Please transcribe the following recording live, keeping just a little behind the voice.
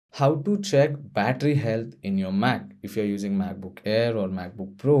how to check battery health in your Mac. If you're using MacBook Air or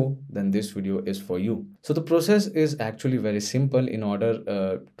MacBook Pro, then this video is for you. So the process is actually very simple in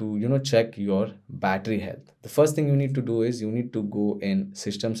order to check your battery health. The first thing you need to do is you need to go in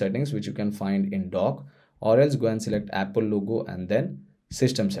system settings, which you can find in dock, or else go and select Apple logo and then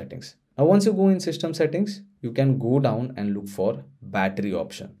system settings. Now once you go in system settings, you can go down and look for battery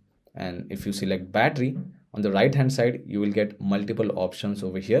option. And if you select battery, on the right hand side you will get multiple options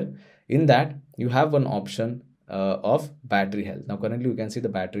over here. In that you have one option of battery health. Now currently you can see the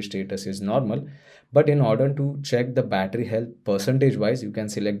battery status is normal, but in order to check the battery health percentage wise, you can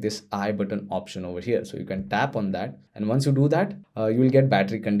select this I button option over here. So you can tap on that, and once you do that, you will get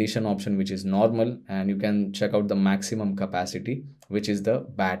battery condition option, which is normal, and you can check out the maximum capacity, which is the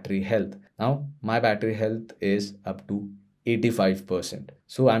battery health. Now my battery health is up to 85%.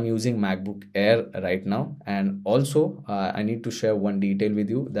 So I'm using MacBook Air right now, and also I need to share one detail with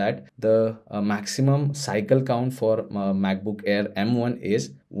you that the maximum cycle count for MacBook Air M1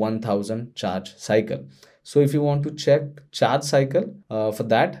 is 1000 charge cycle. So if you want to check charge cycle, for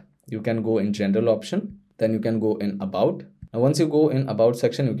that you can go in general option, then you can go in about. Now once you go in about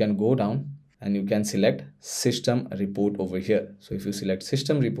section, you can go down and you can select system report over here. So if you select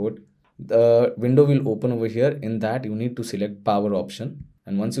system report, the window will open over here. In that you need to select power option,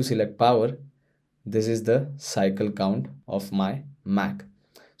 and once you select power, this is the cycle count of my Mac.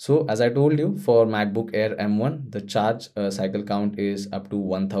 So as I told you, for MacBook Air M1 the charge cycle count is up to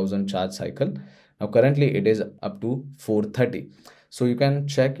 1000 charge cycle. Now currently it is up to 430. So you can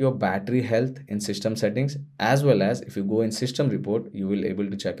check your battery health in system settings, as well as if you go in system report, you will able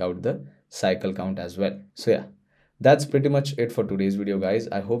to check out the cycle count as well. So yeah, that's pretty much it for today's video, guys.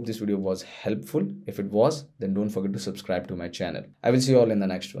 I hope this video was helpful. If it was, then don't forget to subscribe to my channel. I will see you all in the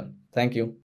next one. Thank you.